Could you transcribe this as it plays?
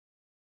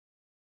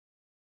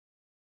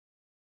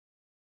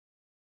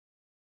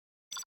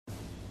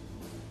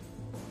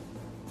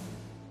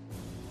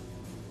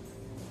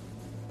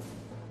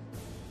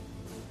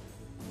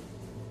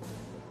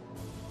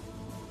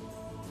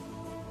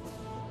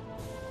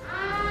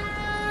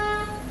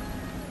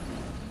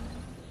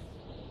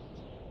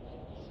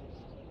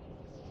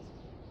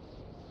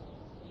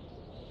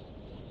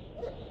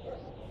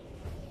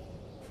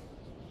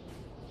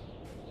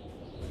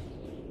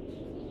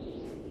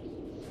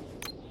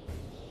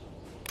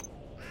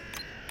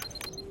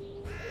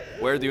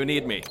Where do you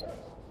need me?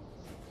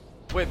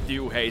 With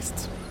due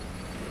haste.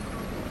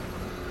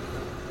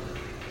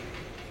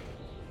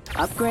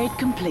 Upgrade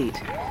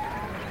complete.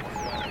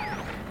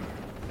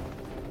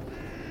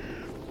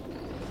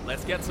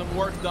 Let's get some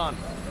work done.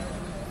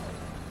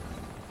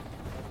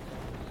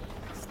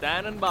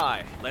 Standing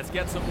by. Let's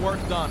get some work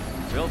done.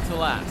 Built to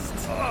last.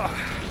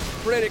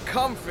 Pretty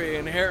comfy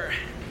in here.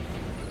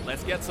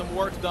 Let's get some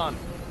work done.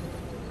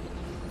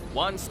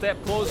 One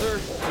step closer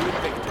to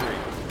victory.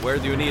 Where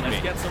do you need me?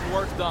 Let's get some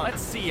work done.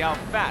 Let's see how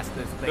fast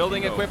this thing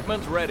Building can go.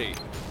 Equipment ready.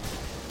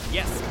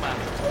 Yes, ma'am.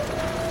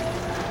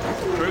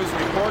 Cruise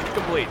report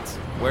complete.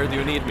 Where do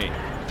you need me?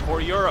 For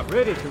Europe.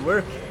 Ready to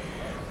work.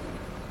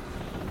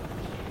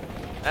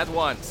 At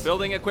once.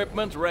 Building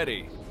equipment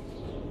ready.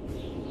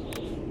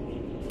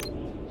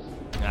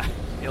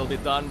 It'll be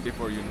done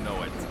before you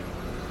know it.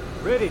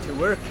 Ready to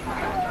work.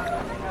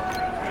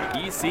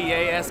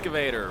 ECA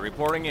excavator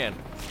reporting in.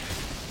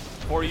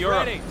 For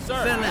Europe. Ready,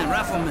 sir. Finland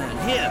Rifleman,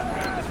 here.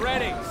 It's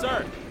ready,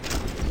 sir.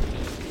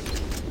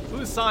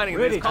 Who's signing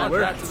Ready this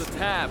contract to the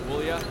tab,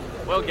 will ya?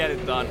 We'll get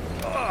it done.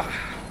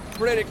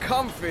 Pretty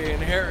comfy in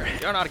here.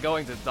 You're not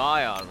going to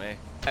die on me.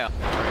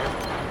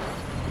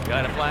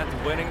 Got a plan to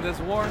winning this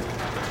war?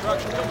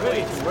 Construction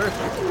complete. Ready to work.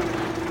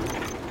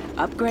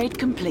 Upgrade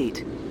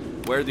complete.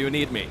 Where do you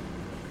need me?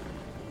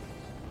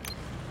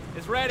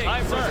 It's ready.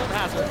 Time for some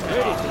hazard.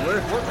 Ready to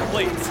work. Work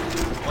complete.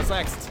 What's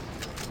next?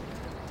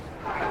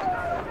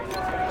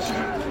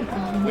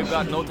 We've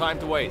got no time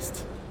to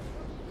waste.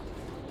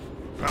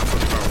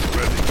 Panzerfaust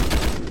ready.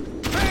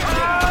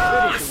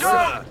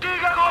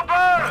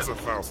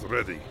 Panzerfaust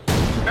ready.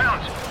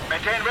 Bounce.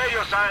 Maintain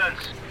radio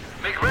silence.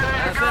 Make ready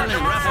to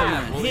Finland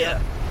Rifleman, here.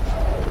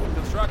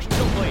 Construction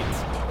complete.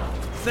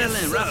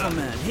 Finland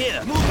Rifleman,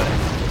 here.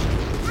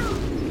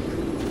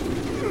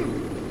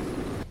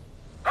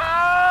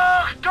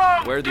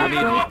 Where do you need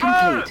me?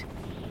 Upgrade complete.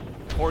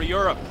 For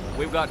Europe.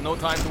 We've got no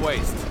time to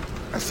waste.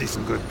 I see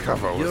some good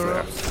cover over there.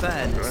 Europe's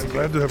finest. I'm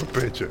glad to have a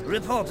picture.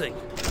 Reporting.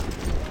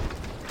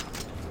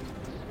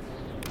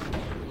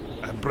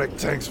 I break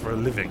tanks for a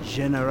living.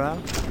 General.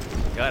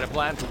 Got a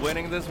plan to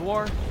winning this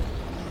war?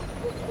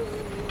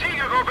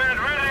 Tiger Band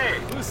ready.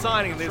 Who's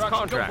signing these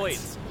contracts?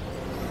 Complete.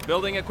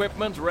 Building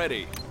equipment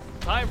ready.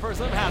 Time for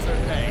some hazard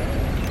pay.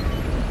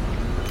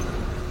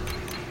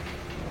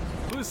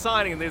 Who's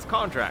signing these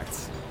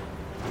contracts?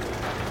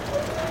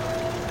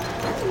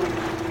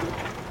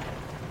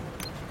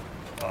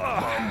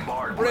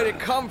 Pretty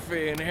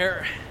comfy in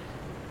here.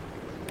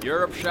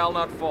 Europe shall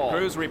not fall.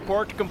 Cruise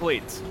report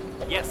complete.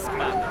 Yes,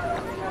 ma'am.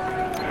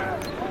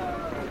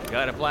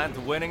 Got a plan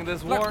to winning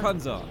this war?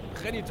 Panzer,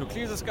 ready to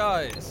clear the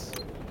skies.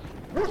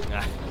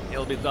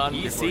 It'll be done.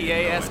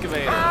 ECA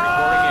excavator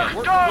reporting in.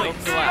 Work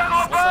complete to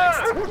last.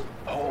 What's next?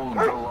 Hold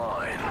the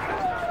line.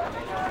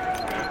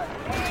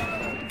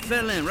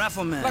 Finland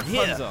Rifleman,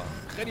 here. Panzer,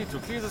 ready to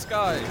clear the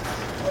skies.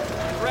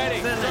 Ready.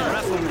 Finland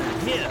Rifleman,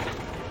 here.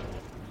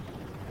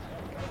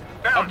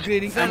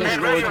 Upgrading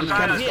Finland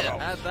Rifleman, here.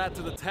 Add that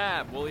to the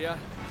tab, will ya?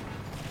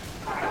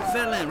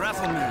 Finland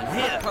Rifleman,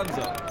 here.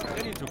 Panzer,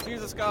 ready to clear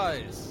the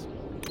skies.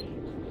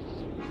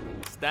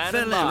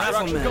 Standing Finland by.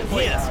 Rifleman,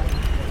 Complete. here.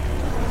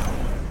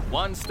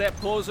 One step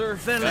closer.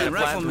 Finland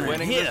Got a plan to Rifleman,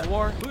 winning here. this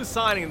war? Who's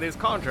signing these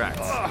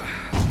contracts?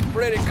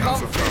 Pretty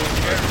comfy.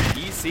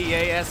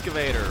 ECA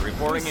excavator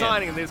reporting in.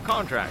 Signing these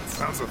contracts?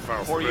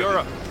 Panzerfaust For ready.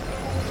 Europe.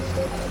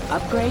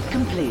 Upgrade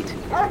complete.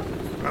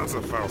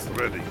 Panzerfaust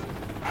ready.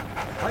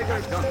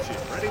 Tiger gunship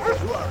ready to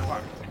do our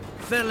part.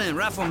 Finland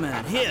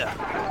Rifleman, here.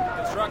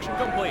 Construction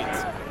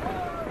complete.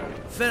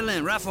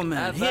 Finland Rifleman,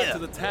 Add here. that to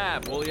the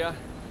tab, will ya?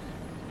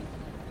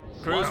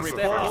 Cruise One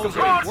report step complete.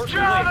 closer. Work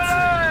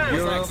complete.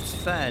 Europe's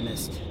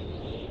finest.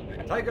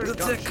 Tiger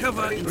Let's gunship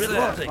cover ready and to do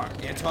our reporting.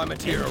 part.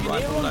 Anti-material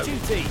rifle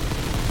loaded.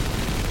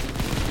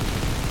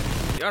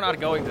 You're not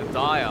going to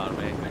die on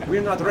me.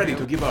 We're not ready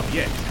to give up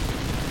yet.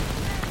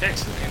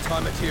 Excellent.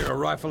 Anti-material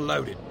rifle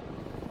loaded.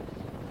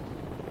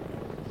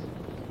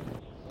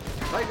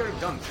 Tiger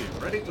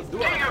gunship ready to do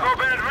our Tiger part.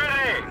 Band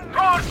ready.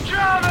 Go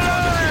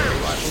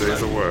Germany. Say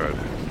the word.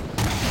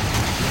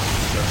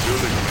 That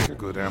building will make a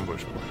good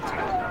ambush point.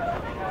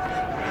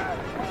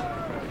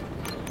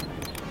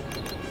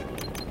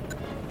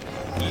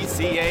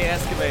 ECA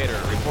excavator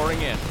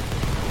reporting in.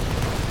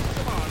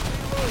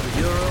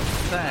 Europe's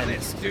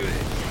finest. Do it.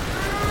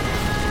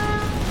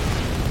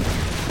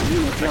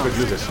 Unit I could lost.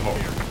 use a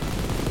smoke.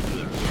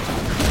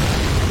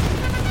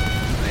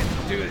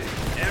 Do it.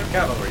 Air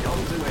cavalry on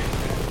the way.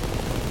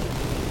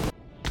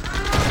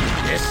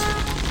 Yes.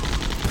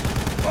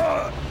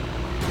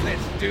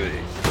 Let's do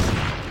this.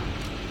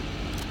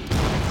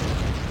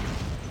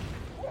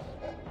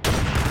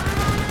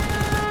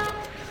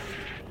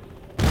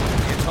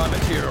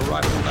 Anti-material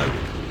rifle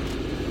loaded.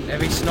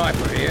 Heavy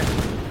sniper here.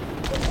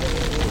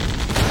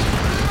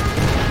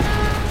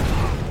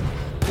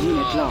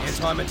 Unit lost.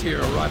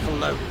 Anti-material rifle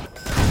loaded.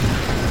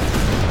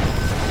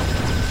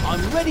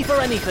 I'm ready for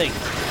anything.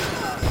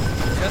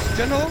 Yes,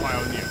 General.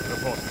 Pioneer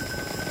reporting.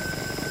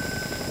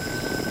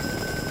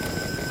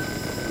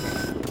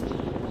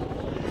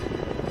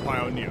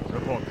 Pioneer,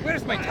 report.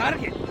 Where's my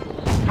target?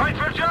 Fight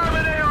for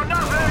Germany or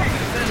nothing!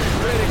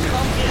 Ready to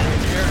come in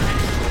here.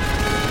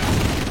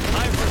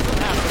 Time for some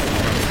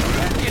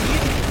happening.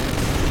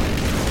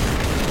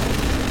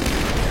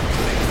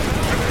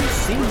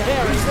 Seen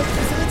that research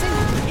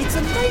facility? It's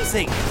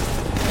amazing!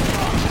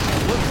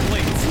 Look,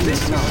 please.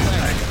 Unit lost.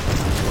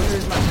 Where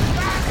is my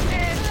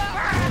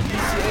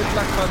ECA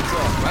Black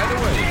Panther? Right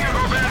away.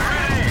 Vehicle bed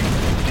ready!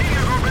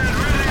 Vehicle bed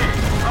ready!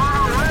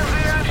 Oh, rev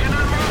the engine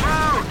and move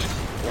out!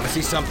 Want to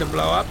see something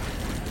blow up?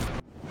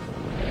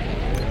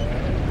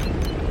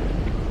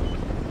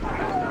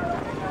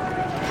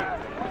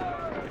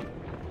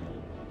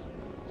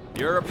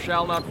 Europe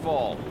shall not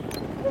fall.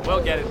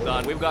 We'll get it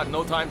done. We've got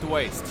no time to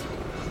waste.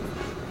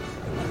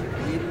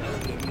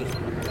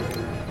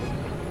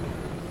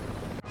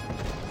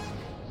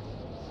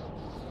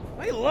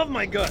 I love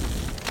my gun.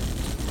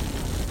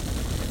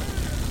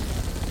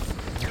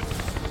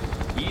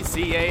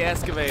 ECA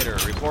excavator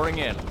reporting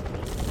in.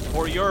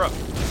 For Europe.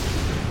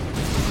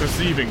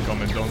 Receiving,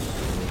 Commandant.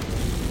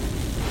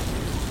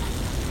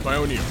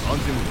 Pioneer, on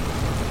the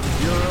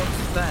move.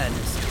 Europe's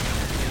finest.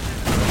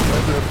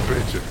 Another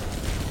picture.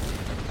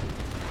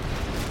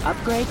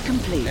 Upgrade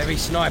complete. Heavy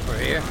sniper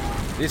here.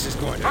 This is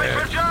going to Fight for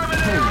hurt.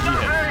 Germany or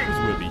nothing! This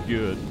will be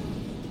good.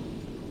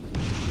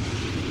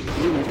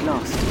 Unit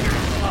lost.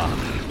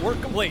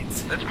 Work complete.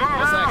 Let's move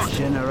out!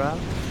 General.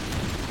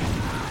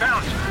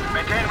 Bounce!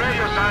 Maintain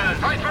radio silence!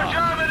 Fight for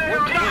Germany or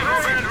Working.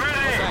 nothing! Bed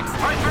ready! Thanks.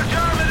 Fight for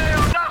Germany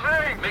or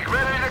nothing! Make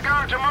ready to go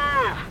to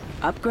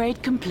move!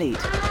 Upgrade complete.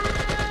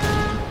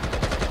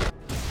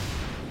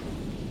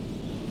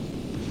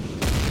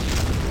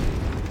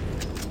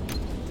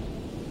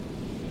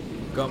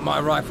 Got my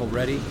rifle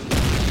ready.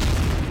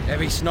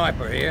 Heavy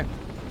sniper here.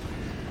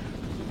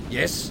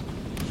 Yes?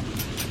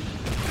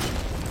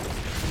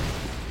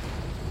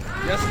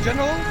 Yes,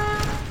 General?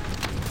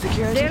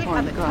 Security They'll have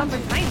point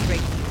encumbered granted. mine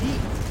break.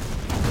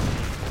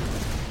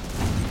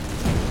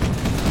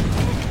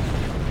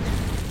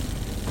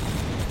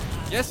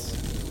 Yes?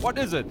 What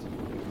is it?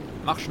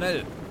 Mach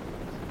schnell.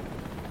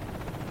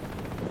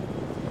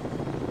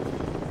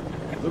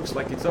 Looks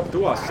like it's up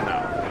to us now.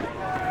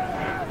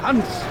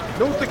 Hans,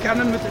 load the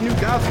cannon with the new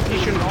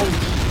gas-efficient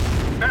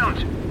rounds.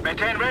 Bounce!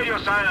 Maintain radio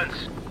silence!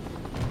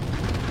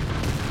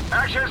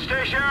 Action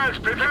stations!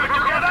 Prepare to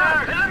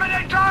contact!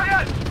 Eliminate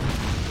target!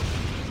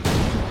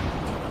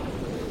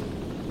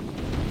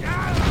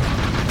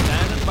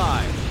 Standing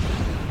by.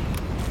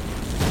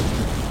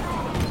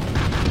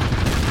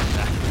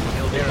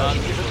 He'll be done.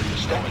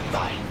 Standing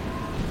by.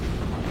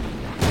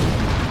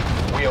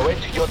 We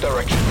await your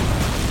direction.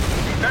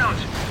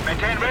 Bounce!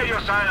 Maintain radio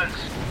silence!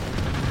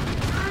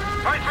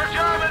 Fight for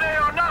Germany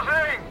or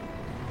nothing!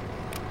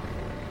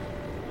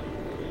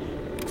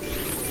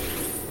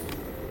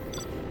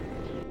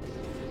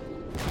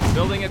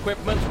 Building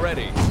equipment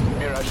ready.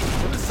 Mirage.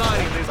 Who's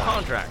signing these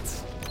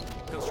contracts?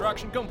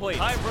 Construction complete.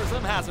 Time for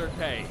some hazard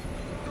pay.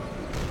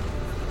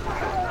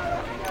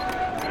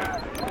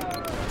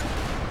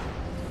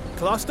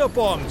 Cluster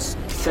bombs.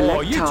 Select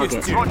Oh, you target.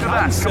 just do Roger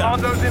that. nonsense.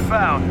 Commandos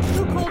inbound.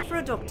 Who called for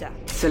a doctor?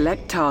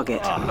 Select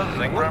target.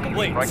 Work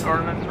complete.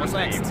 coordinates What's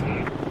next?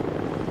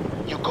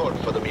 You called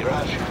for the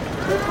Mirage.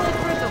 Who called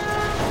for a doctor?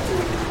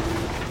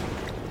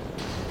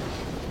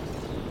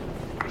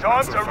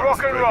 Time to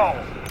rock and roll.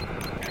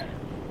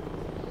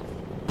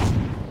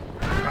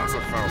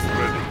 Panzerfaust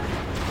ready.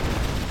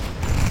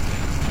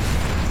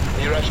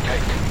 Mirage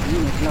tank.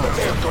 Unit lost.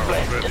 Prepare to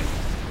blend. Ready.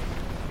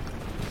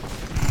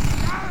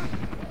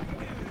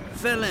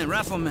 Felon,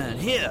 Rifleman,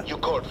 here. You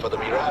called for the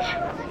Mirage.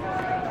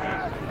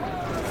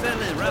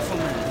 Felon,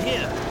 Rifleman,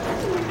 here.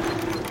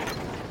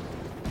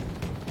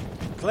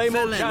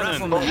 Claymore Felon, cannon.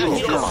 Rifleman, Bonjour,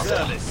 here. Commander.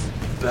 Service.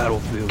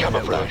 Battlefield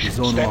Camouflage. network is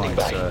online, Standing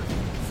by. sir.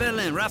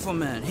 Felon,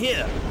 Rifleman,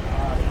 here.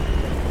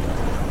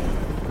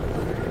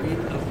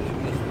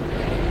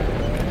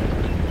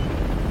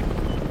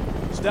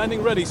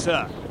 Standing ready,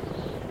 sir.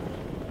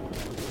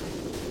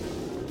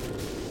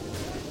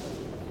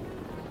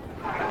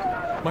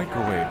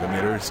 Microwave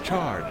emitter is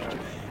charged.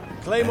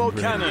 Claymore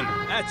And ready. cannon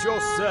at your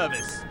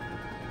service.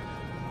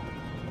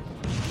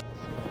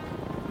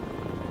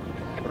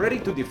 Ready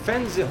to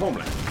defend the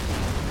homeland.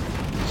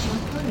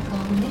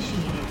 Protocol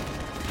initiated.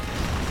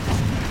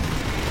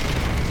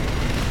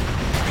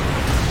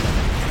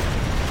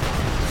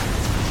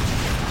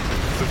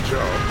 It's a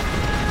job.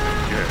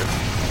 Yes.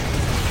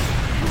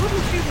 You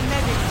wouldn't shoot the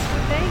medics,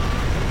 would they?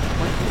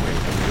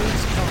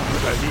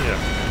 Good idea.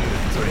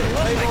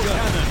 Claymore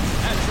cannon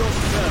at your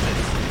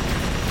service.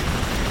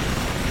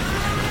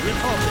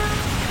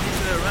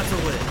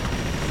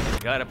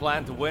 Got a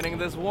plan to winning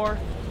this war?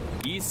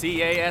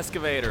 ECA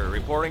excavator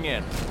reporting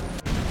in.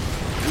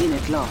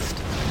 Unit lost.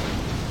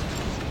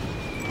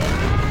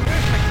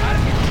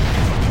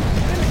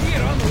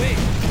 Here, on the way.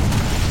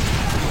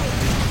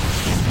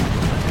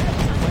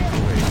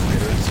 Microwave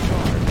emitter is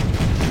charged.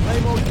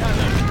 Claymore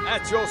cannon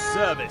at your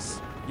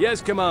service.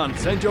 Yes, command.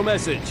 Send your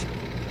message.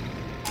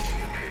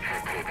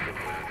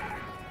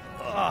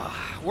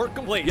 Work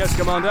complete. Yes,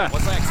 Commander.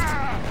 What's next?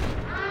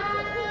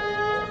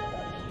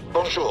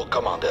 Bonjour,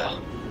 Commander.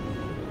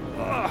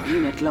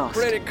 Unit lost.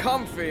 Pretty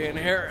comfy in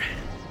here.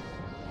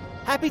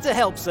 Happy to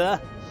help, sir.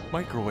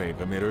 Microwave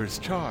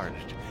emitters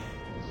charged.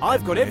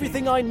 I've got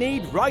everything I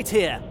need right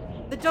here.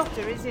 The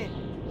doctor is in.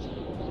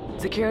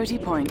 Security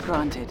point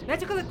granted.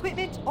 Medical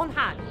equipment on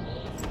hand.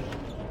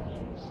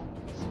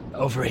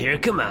 Over here,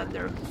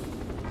 Commander.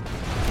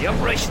 The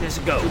operation is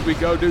a go. Should we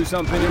go do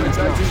something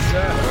imitating,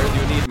 sir? Where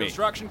do you need me?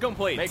 Construction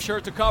complete. Make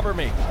sure to cover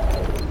me.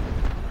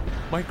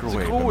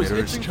 Microwave Crew is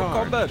emitters itching for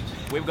charged. combat.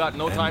 We've got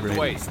no time to ready.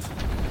 waste.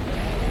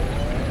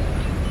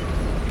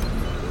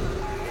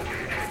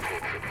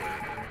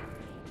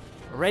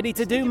 Ready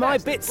to do my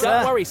bit,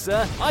 sir. Don't worry,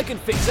 sir. I can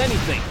fix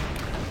anything.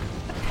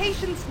 The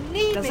patients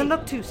need Doesn't me.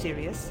 look too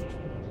serious.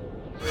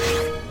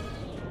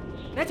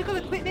 Medical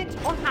equipment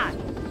on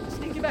hand.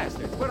 Sneaky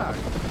bastards, where are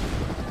you?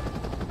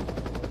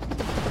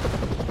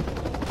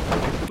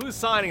 Who's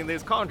signing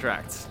these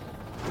contracts?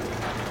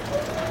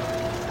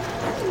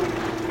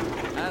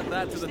 Add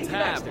that to the Sneaky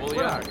tab, bastards, will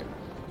where ya? are you?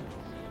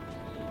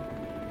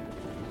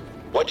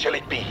 What shall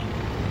it be?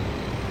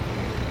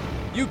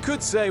 You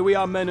could say we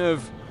are men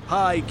of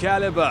high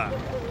caliber.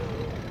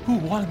 Who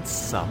wants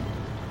some?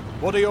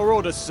 What are your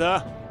orders,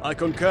 sir? I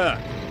concur.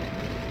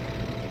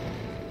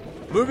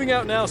 Moving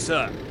out now,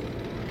 sir.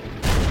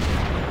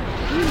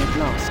 Unit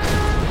lost.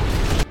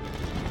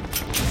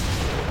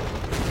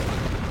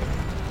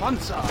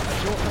 Panzer,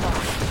 at your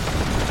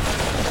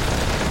command.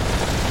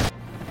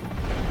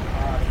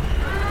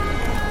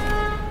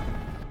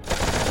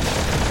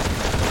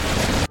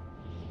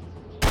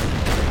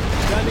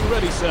 Standing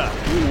ready, sir.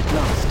 Unit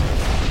lost.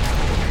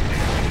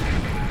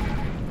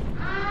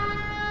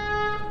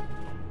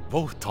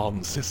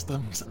 Photon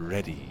systems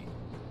ready.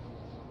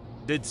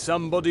 Did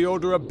somebody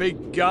order a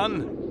big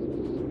gun?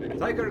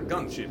 Tiger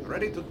gunship,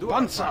 ready to do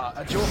our Panzer, part.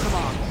 at your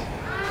command.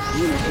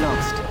 Unit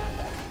lost.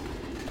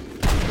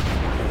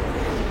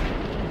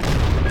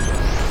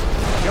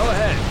 Go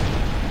ahead.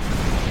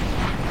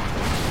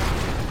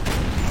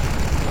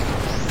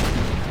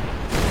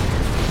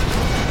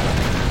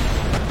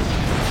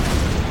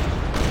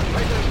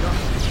 Tiger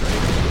gunship, ready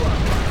to do our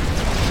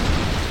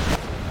part.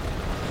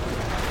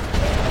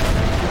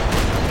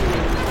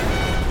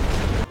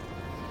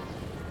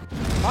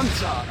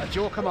 Panzer, at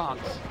your command.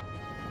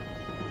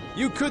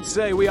 You could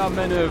say we are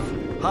men of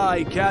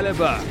high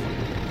caliber.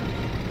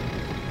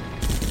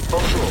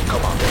 Bonjour,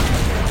 Commander.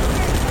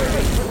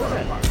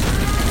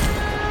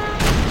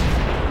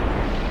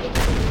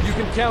 You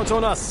can count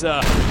on us,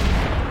 sir.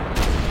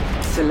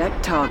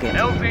 Select target.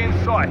 LZ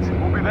in sight.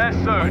 We'll be there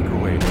soon.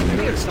 Microwave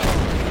emitters charged.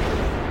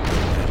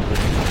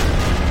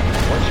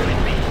 What shall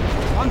it be?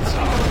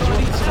 Panzer,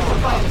 at your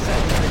command.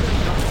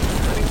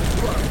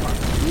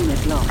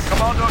 Unit lost.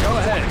 Commander, Go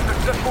ahead.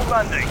 successful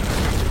landing.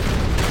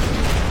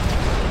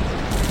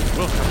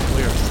 We'll have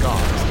clear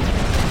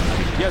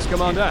skies. Yes,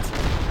 Commander.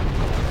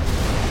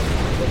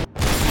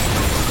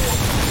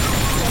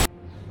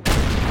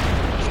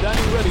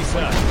 Standing ready,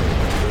 sir.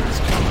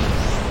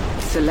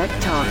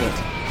 Select target.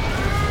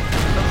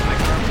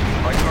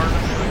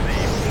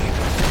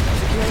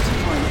 Security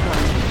point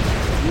granted.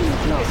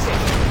 Unit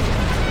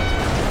lost.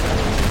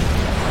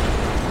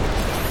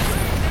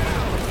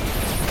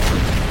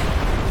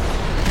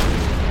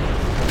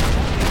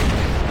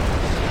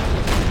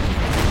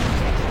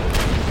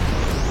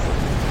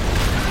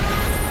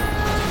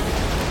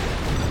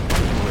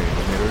 Microwave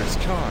emitters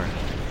charged.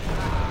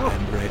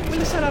 And ready. Will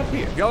you set up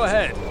here? Go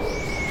ahead.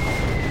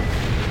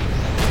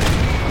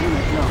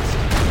 Unit lost.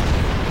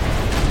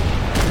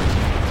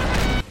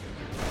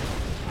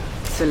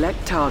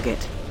 Select target.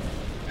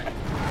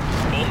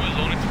 Bomb is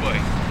on its way.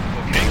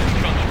 Okay,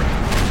 transfer.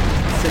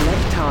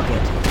 Select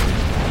target.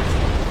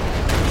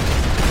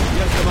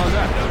 Yes,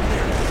 Commander.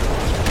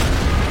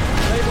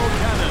 Naval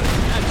cannon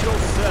at your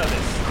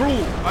service.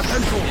 Crew,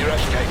 attention.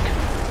 Nearest tank.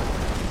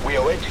 We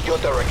await your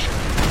direction.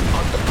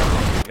 On the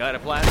ground. Got a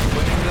plan for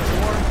winning this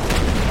war?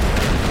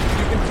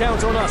 You can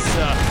count on us,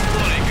 sir.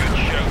 Bloody good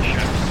show,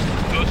 chaps.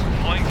 First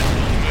point is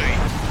on me.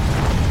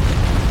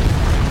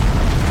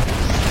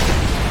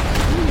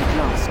 Unit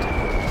lost.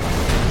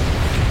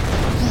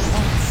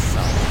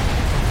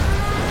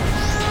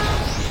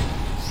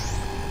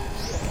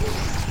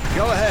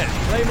 Go ahead.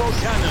 Claymore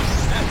cannon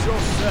at your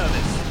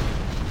service.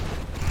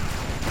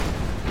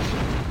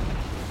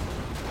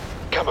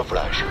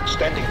 Camouflage.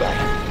 Standing by.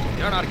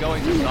 You're not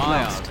going to Unit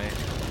die lost. on me,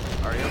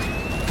 are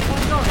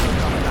you?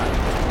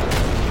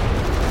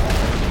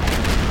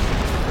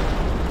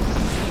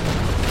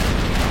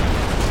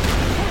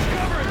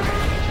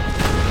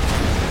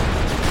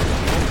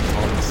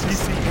 On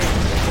CCA.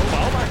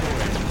 Mobile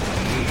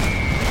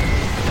microwave.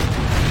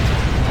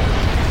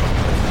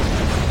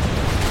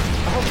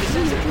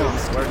 Unit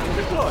lost. Working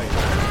deployed.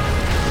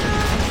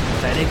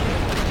 Medic.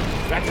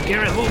 Grab the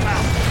gear and move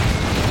out.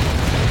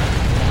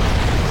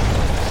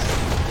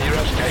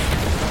 Nearest tank.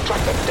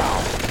 Track them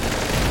down.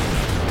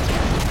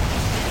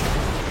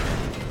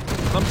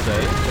 Some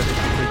say that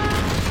it's completely.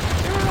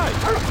 You're right.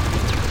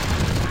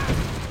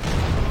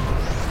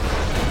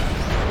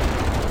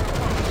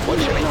 What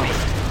shall Unit it be?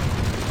 lost.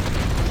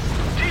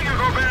 Tiger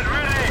band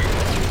ready.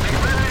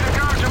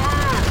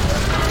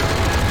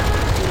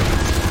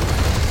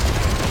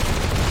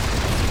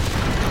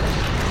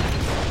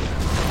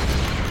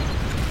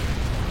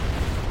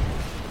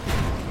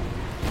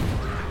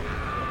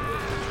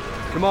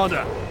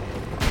 Commander.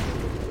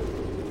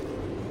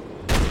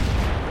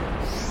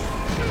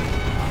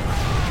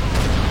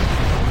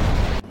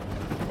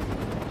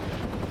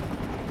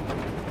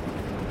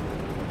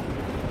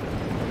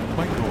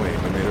 Microwave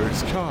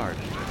emitters charged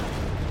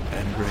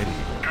and ready.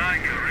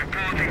 Tiger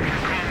reporting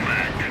for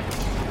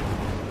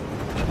combat.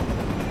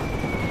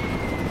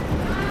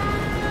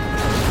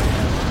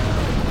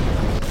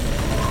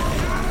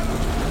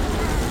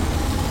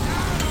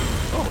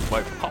 Oh,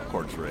 my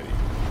popcorn's ready.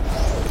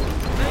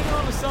 Hang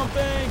on to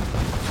something!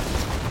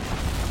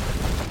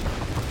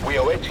 We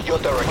await your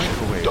direction.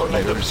 Microwave Don't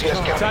let them see us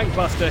coming. Tank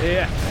buster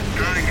here.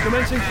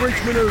 Commencing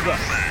breach maneuver.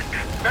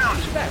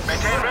 Bounce!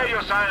 Maintain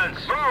radio silence.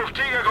 Move,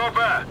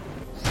 Tigergruppe!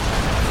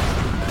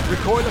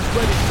 Recoilless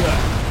ready, sir.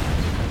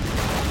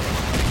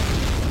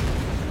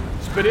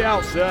 Spit it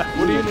out, sir.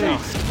 What do you need?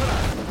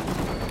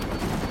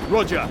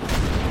 Roger.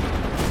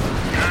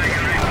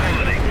 Tiger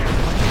reporting.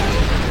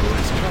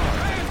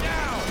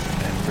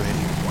 And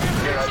ready.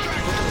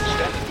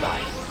 Standing by.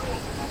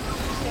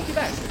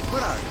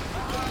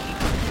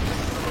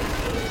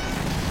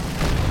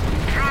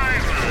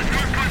 Driver,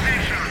 good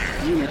position.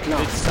 Unit Did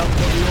lost.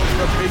 somebody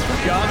order a big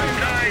gun?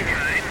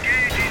 Tiger,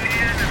 engaging the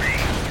enemy.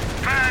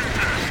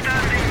 Panther,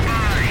 standing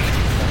by.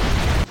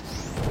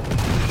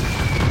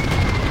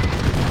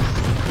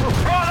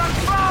 Product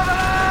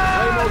father!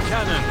 Claymore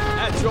cannon,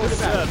 at your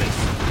service.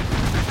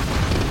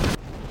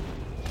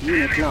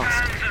 Unit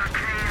lost.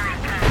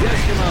 Yes,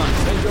 command.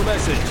 Send your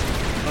message.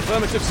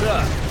 Affirmative, sir.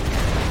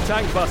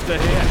 Tank buster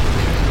here.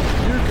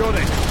 You got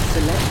it.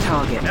 Select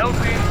target.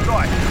 LP in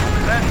strike.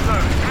 Then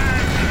move.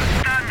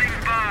 Standing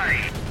by.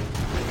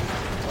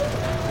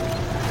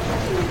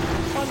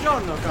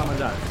 Buongiorno,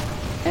 Commandant.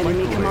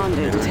 Enemy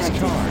commander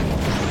detected.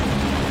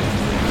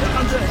 You're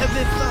under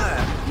heavy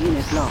fire.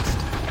 Unit lost.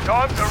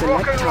 Time to rock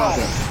Select and roll.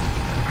 target.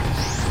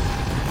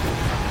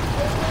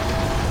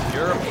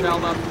 Europe shall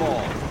not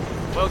fall.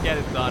 We'll get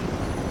it done.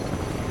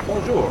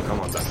 Bonjour,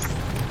 Commandant.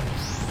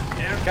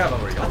 Air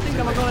cavalry. I think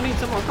I'm gonna need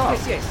some more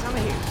coffee. Yes, I'm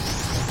here.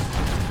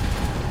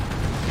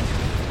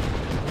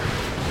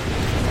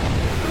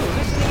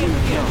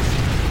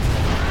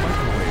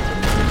 Microwave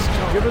emitters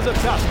charged. Give us a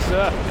task,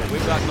 sir.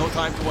 We've got no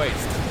time to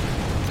waste.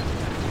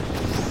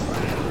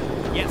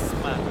 Yes,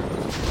 man.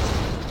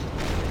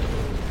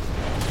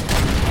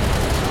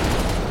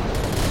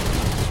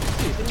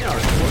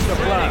 What's the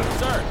plan? Ready,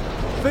 sir.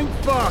 Think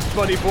fast,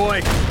 buddy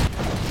boy.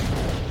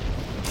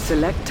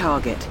 Select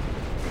target.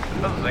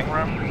 Building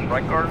room.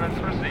 Strike coordinates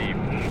received.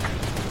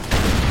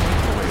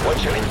 What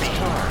shall it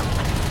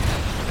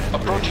be?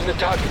 Approaching the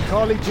target.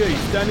 Carly G,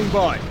 standing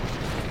by.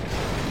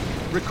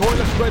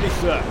 Recoilless ready,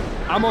 sir.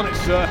 I'm on it,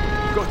 sir.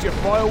 Got your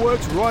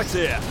fireworks right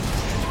here.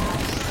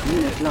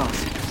 Unit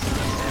lost.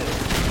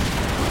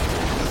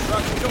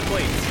 Construction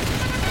complete.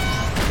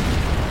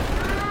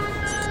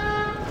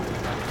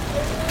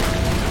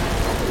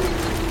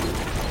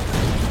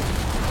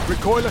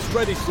 Recoilless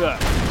ready, sir.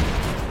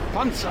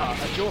 Panzer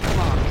at your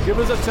command. Give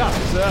us a task,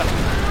 sir.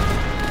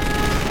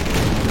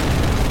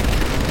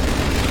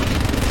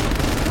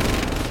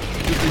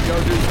 You can go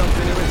do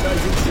something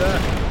irritating, sir.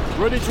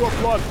 Ready to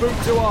apply boot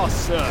to us,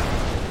 sir.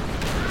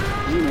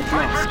 Unit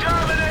Fight for lost.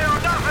 Germany or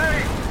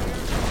nothing!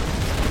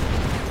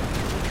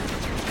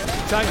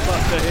 Tank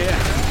buster here.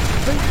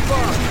 Think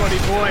fast, buddy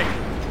boy.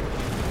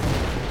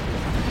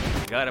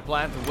 Got a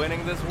plan to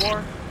winning this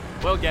war?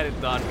 We'll get it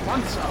done.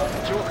 Panzer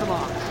at your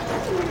command.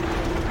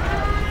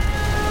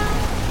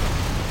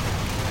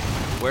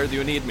 Where do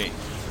you need me?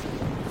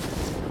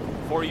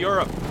 For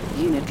Europe.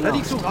 Unit Ready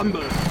lost. to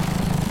rumble.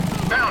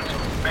 Bounce!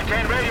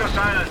 Maintain radio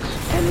silence.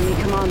 Enemy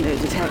commander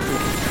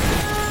detected.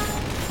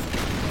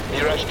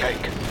 Mirage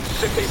tank.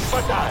 City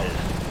fatal.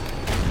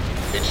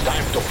 It's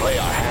time to play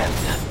our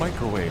hand.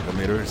 Microwave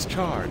emitters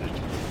charged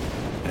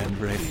and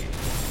ready.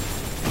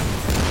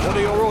 What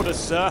are your orders,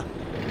 sir?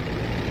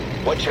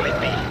 What shall it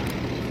be?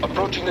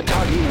 Approaching the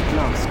target. Unit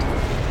lost.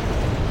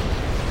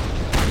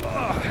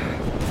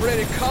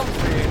 Pretty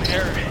comfy in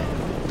here.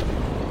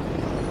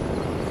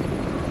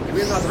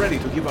 We're not ready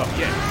to give up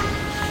yet.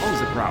 On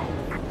the prowl.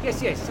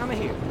 Yes, yes, I'm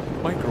here.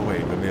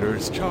 Microwave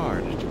emitters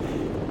charged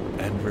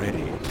and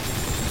ready.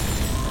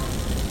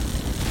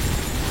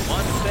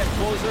 One step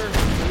closer to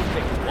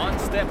victory. One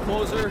step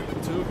closer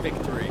to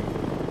victory.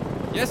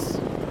 Yes?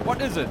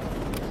 What is it?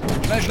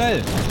 Schnell,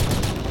 schnell!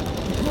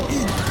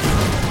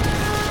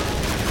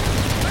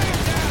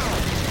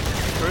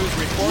 Cruise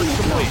report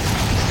complete.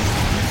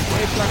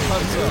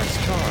 Emitters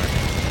charged.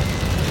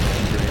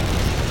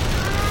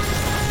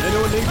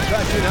 Anyone need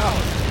backing up?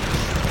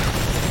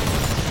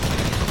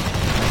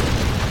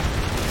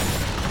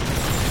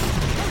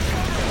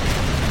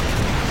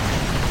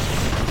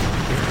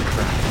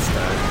 Aircraft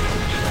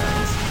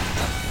status.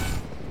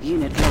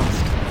 Unit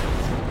lost.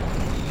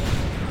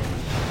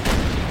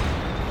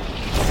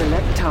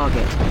 Select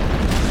target.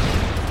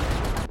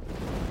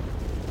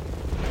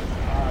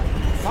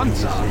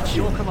 Panzer at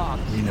your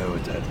command. You know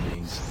what that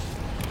means.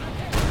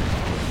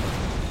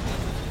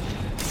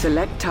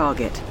 Select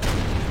target.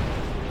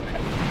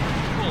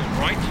 All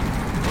right.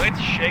 Let's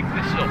shake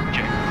the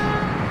subject.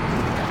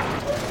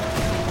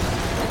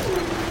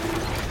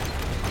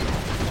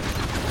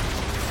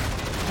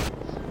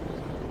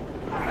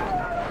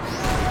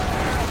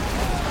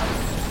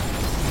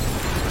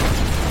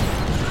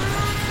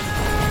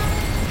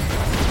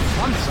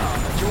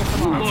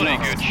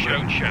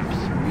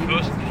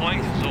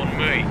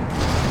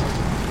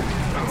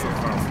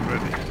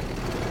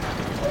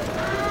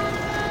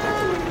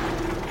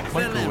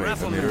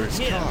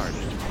 Emir's card.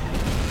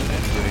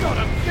 God,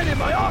 I'm getting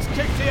my ass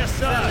kicked here,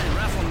 sir!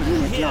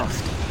 Unit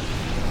lost.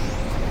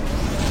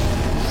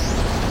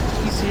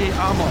 ECA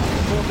armor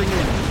reporting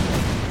in.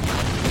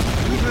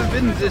 We will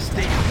win this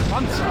day.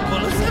 Panzer.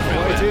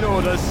 Waiting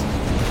orders.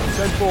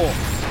 Send forth.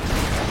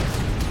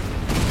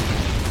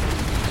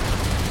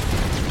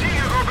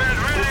 Vehicle bed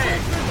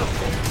ready!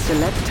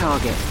 Select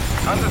target.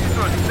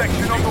 Understood.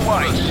 Section on the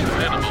way.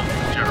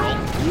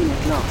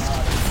 Unit lost.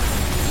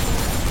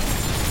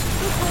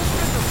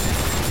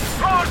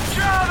 For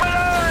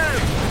Germany!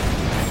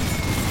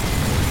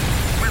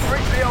 We've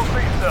reached the LC,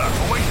 sir.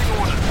 Awaiting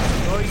orders.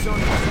 Eyes on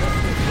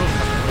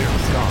clear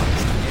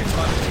skies.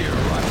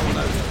 Anti-material rifle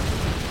loaded.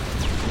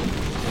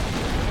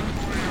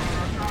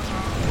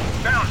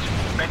 Bounce.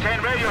 Maintain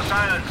radio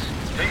silence.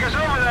 Take us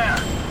over there.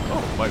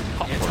 Oh, my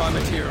pop.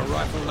 Anti-material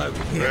rifle loaded.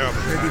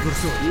 Ready for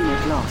sword.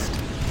 Unit lost.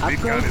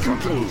 Upgrade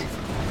complete.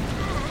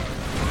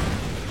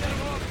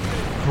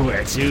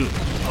 Where to?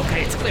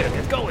 Okay, it's clear.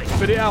 Get going.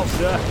 Spit it out,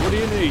 sir. What do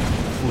you need?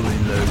 Fully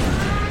loaded.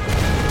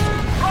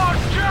 For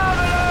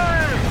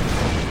Germany!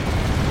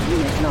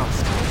 Unit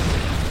lost.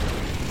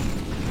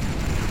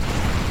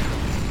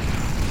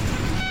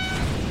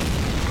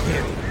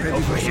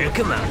 Over here,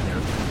 Commander.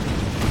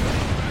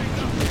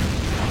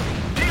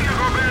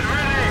 Vehicle bed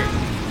ready!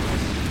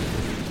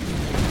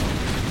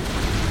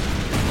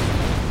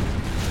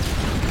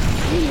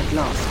 Unit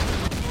lost.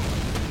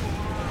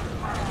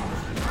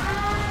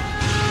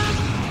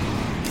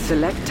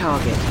 Select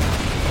target.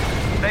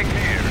 Stay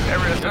clear.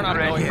 Area You're not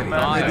going to Ready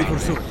die, for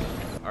sword.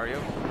 are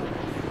you?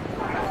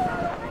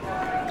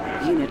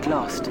 Unit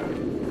lost.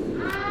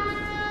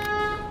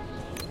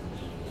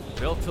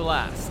 Built to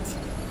last.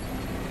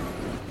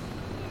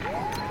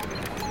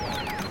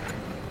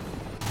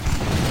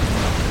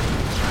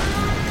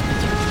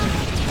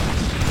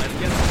 Let's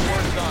get some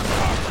work done.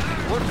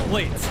 We're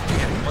complete.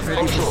 Let's go.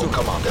 Control,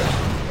 Commander.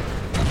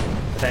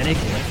 Panic.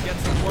 Let's get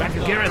some work Rack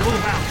done. Garrett,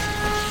 move out.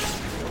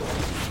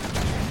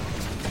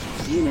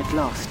 Unit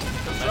lost.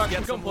 Let's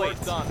get some work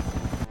done.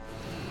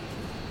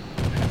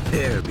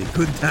 There be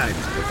good times,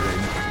 my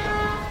friend.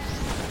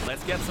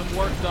 Let's get some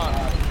work done.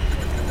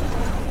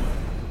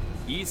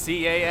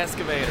 ECA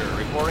excavator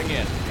reporting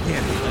in.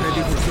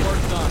 Ready for sword.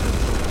 Work done.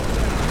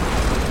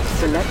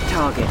 Select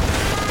target.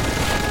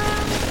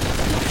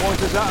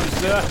 Pointers at him,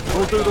 sir.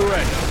 We'll do the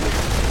rest.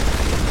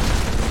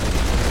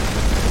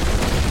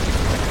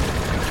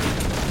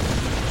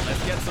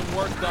 Let's get some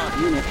work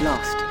done. Unit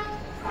lost.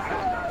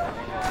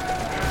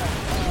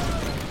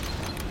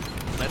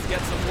 Let's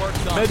get some work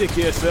done. Medic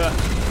here, sir.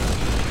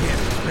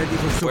 Ready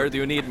for sword. Where do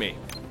you need me?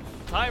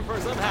 Time for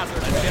some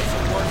hazard. Let's get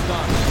some work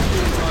done.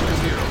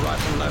 Anti-material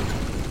rifle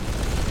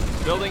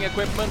loaded. Building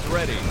equipment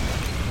ready.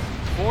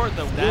 For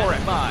the war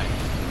by.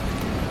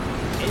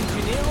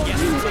 Engineer on Unit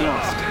duty.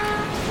 lost.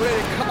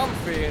 Pretty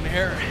comfy in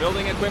here.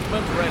 Building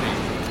equipment ready.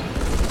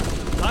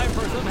 Time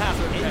for some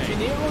hazard.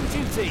 Engineer on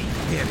duty.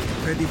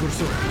 Ready for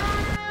sword.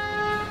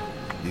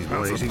 These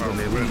boys ain't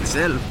gonna win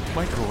themselves.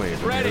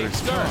 Microwave. Ready, Emir's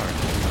sir. card.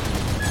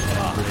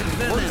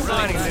 We're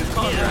signing this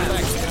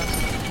contract.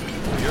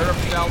 Europe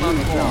shall not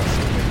Unit fall. lost.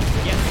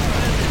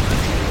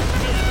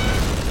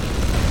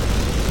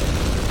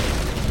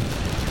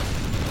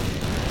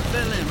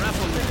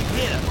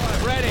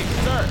 Ready,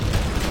 sir.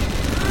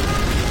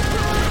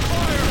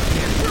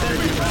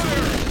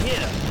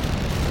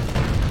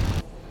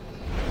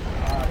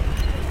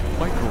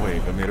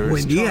 Microwave Emir's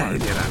Buen día,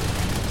 card. General.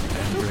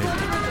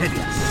 Ready,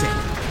 set.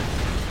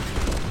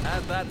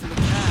 Add that to the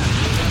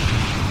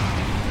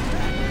task.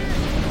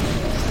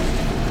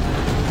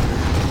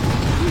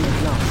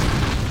 Unit lost.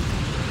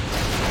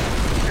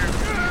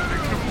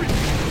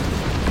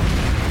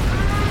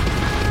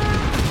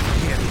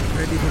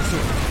 Ready for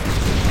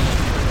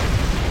sword.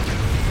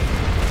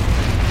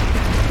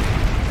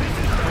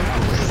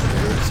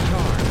 Emir's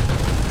card.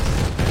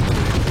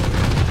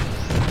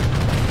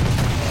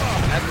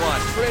 That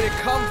one. Pretty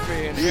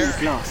comfy in here.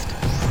 Unit lost.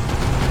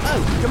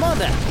 Oh,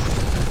 Commander!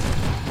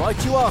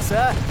 Right you are,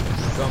 sir.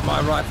 Got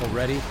my rifle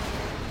ready.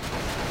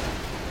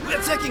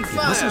 We're taking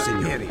Paso,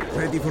 senor.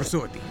 Ready for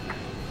sortie.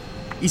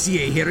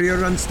 ECA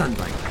Harrier on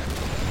standby.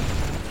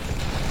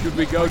 Should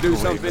we go do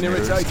something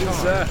Emir's irritating, card.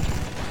 sir?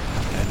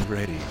 And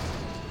ready.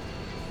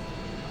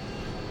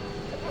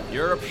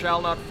 Europe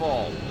shall not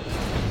fall.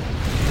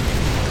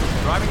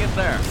 Driving it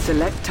there.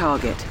 Select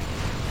target.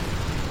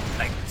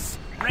 Thanks.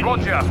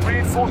 Roger.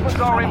 Reinforcements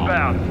are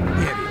inbound.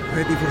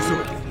 Ready for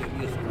sortie.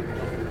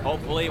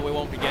 Hopefully we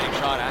won't be getting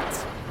shot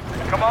at.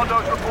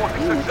 Commandos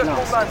reporting Unit successful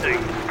lost. landing.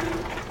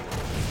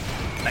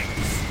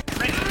 Thanks.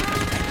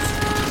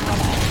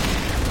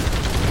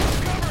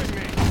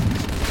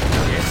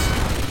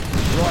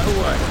 Right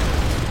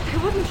away. They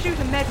wouldn't shoot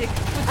a medic,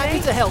 would Happy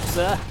they? to help,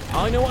 sir.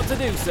 I know what to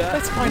do, sir.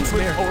 Let's find some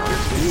air.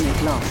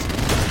 Unit lost.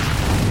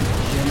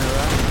 Unit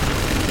lost.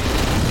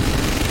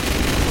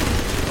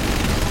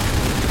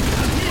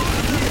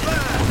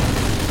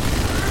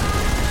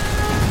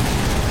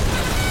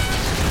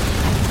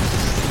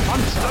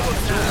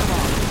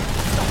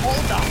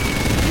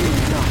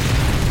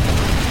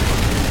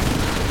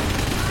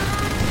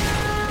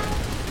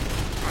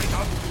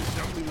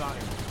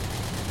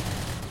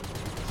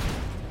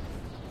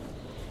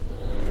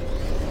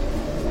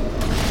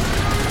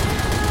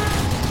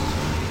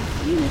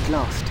 Unit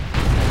lost.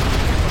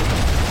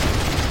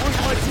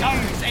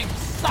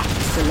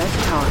 Select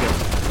target.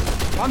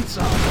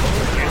 Panzer!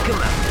 Here,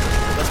 come on.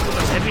 Let's put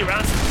those heavy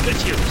rounds to good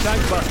use.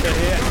 Tank buster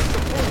here.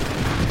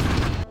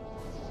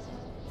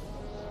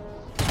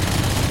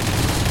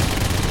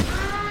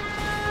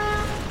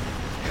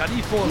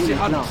 Ready for the Unit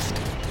hunt. lost.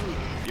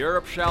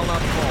 Europe shall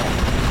not fall.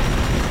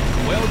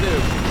 Will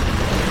do.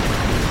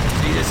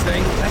 See this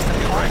thing? That's the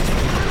right.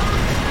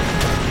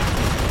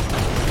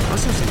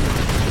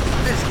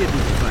 Let's get into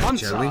the fight,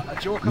 Panzer, shall we?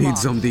 at your command. Need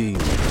something.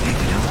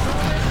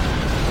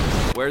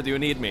 Where do you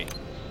need me?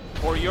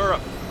 For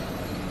Europe.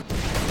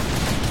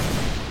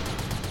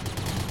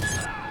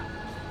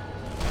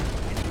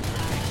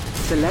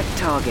 Select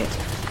target.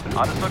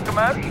 Understood,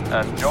 command.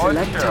 Enjoy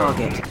Select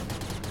target.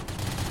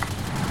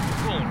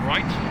 All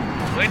right.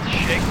 Let's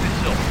shake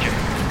this up, Jay.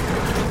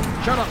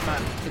 Shut up,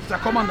 man. It's the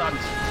commandant.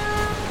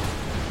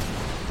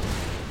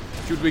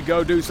 Should we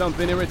go do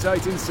something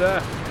irritating,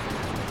 sir?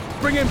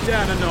 Bring him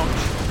down a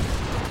notch.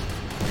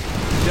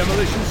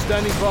 Demolition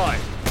standing by.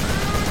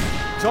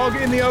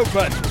 Target in the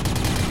open.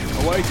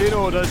 Awaiting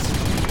orders.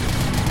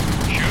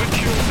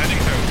 Churchill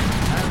heading home.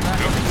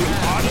 Look to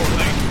idle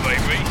things,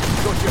 baby.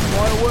 Got your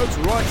fireworks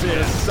right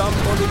here.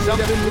 Somebody's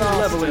in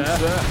leveling, sir.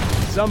 sir.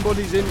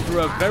 Somebody's in for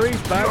a very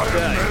bad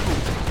day.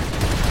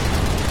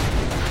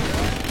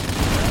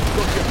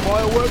 Got your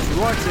fireworks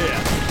right here.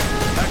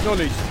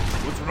 Acknowledged.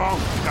 What's wrong?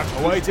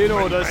 Awaiting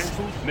orders.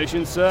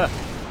 Mission, sir.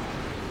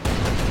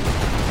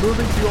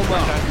 Moving to your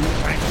mark.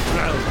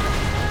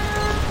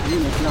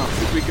 Unit lost.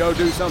 Should we go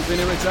do something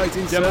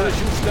irritating, sir?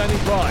 Demolition standing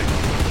by.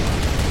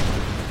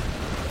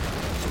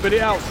 Spit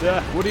it out,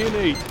 sir. What do you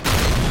need?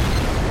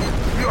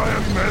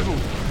 Giant medal.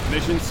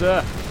 Mission,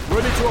 sir.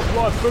 Ready to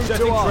apply food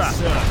to us,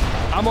 sir.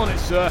 I'm on it,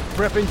 sir.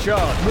 Prep in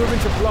charge. Moving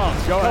to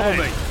plant. Go ahead.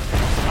 Me.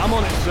 I'm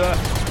on it, sir.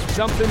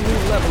 Something new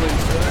leveling,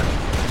 sir.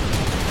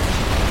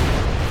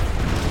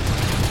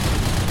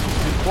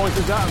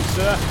 Pointers at him,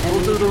 sir.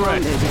 We'll do the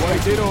rest.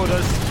 Waiting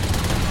orders.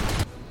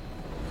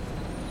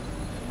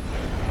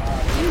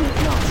 Unit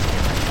lost.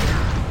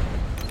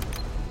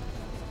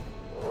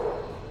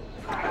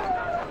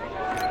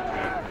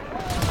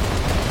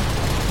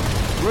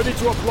 Ready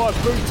to apply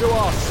food to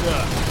us, sir.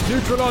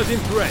 Neutralizing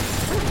threat.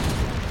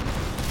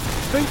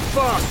 Think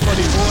fast,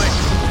 buddy boy.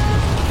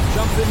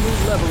 Something new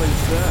leveling,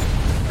 sir.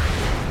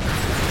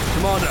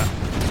 Commander.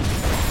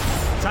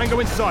 Tango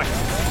in sight.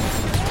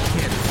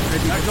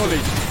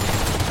 Acknowledged.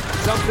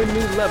 Something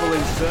new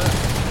leveling, sir.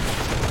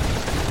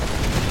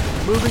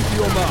 Moving to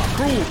your mark.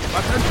 Crew,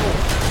 attention.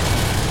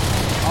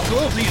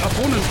 Observe the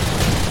opponent.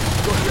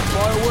 Got your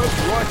fireworks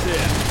right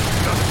here.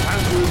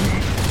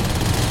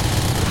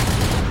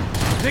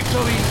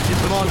 Victory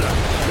is Commander.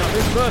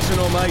 Nothing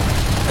personal, mate.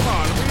 Come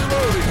on,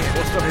 reloading.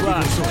 What's the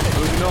plan?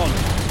 Moving on.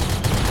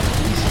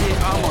 ECA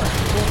armor,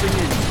 moving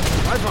in.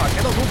 Alpha,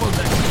 get a move on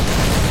that.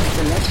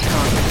 Select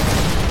target.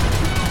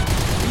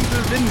 We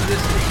will win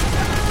this thing.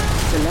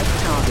 Select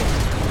target.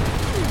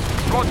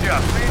 Roger.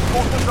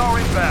 Reinforcements are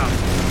inbound.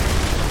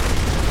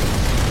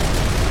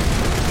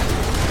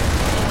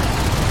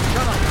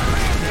 Shut up.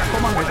 The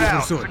commander.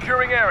 Down.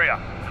 Securing area.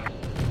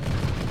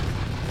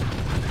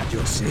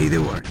 Just say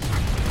the word.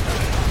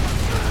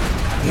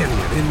 Here we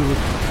are in the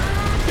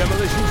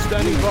Demolition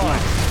standing by.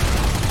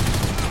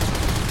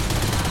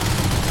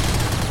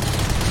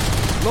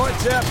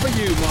 Lights out for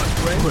you, my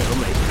friend. Well,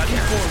 mate.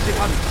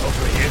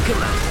 Over here,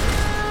 come on.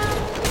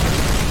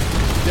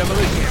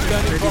 Demolition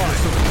standing by.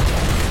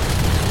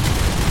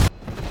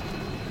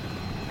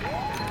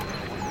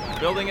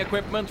 Building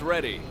equipment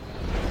ready.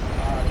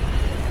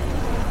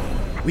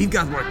 We've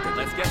got work to do.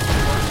 Let's get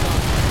some work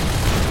done.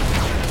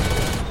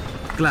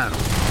 Claro.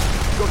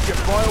 Got your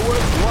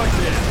fireworks right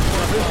here.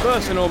 Nothing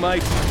personal,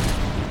 mate.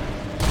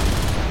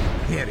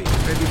 Here he is,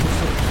 ready for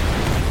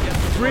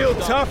service. Real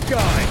tough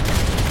guy.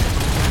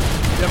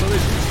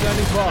 Demolition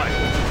standing by.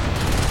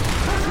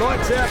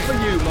 Lights out for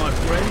you, my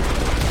friend.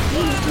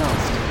 Unit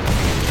lost.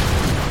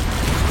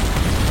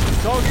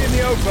 Target in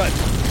the open.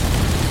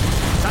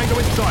 Tango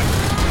in sight.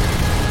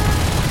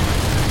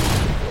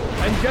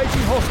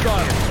 Engaging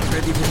hostile.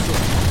 Ready for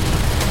service.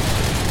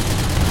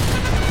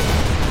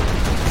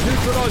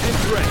 Neutralizing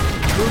threat.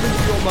 Moving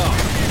to your mark.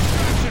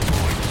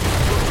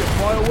 Got your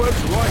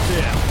fireworks right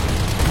here.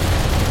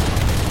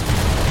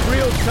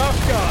 Real tough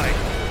guy.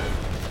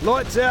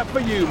 Lights out for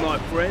you, my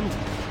friend.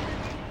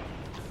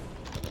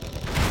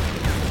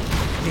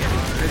 Here he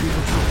is, ready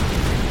for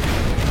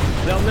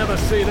service. They'll never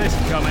see this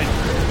coming.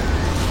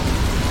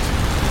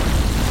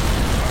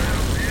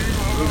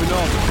 Moving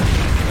on.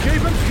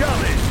 Keep them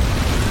coming.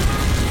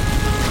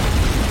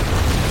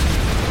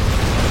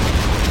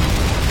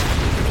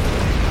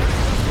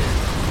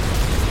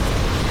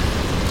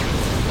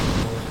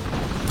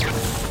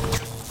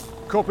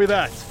 Copy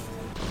that.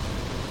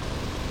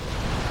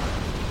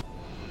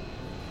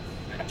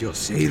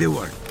 Just say the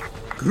word.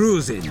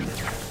 Cruising.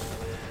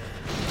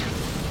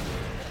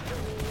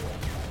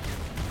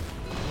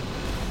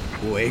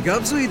 Wake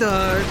up,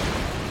 sweetheart.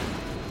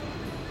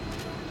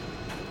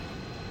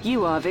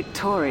 You are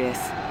victorious.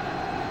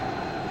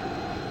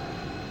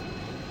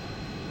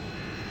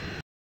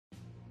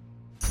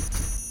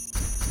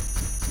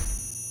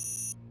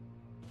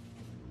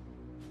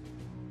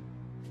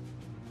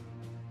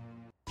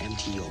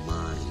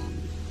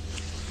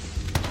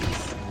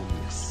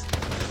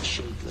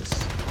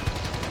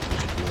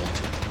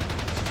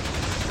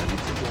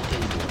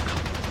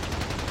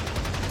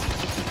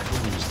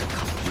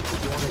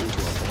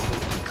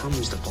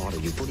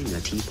 When you put in a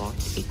teapot,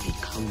 it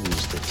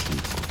becomes the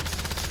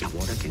teapot. The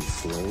water can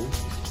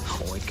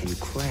flow, or it can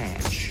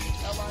crash.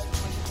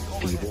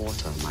 Be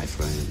water, my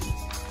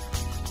friend.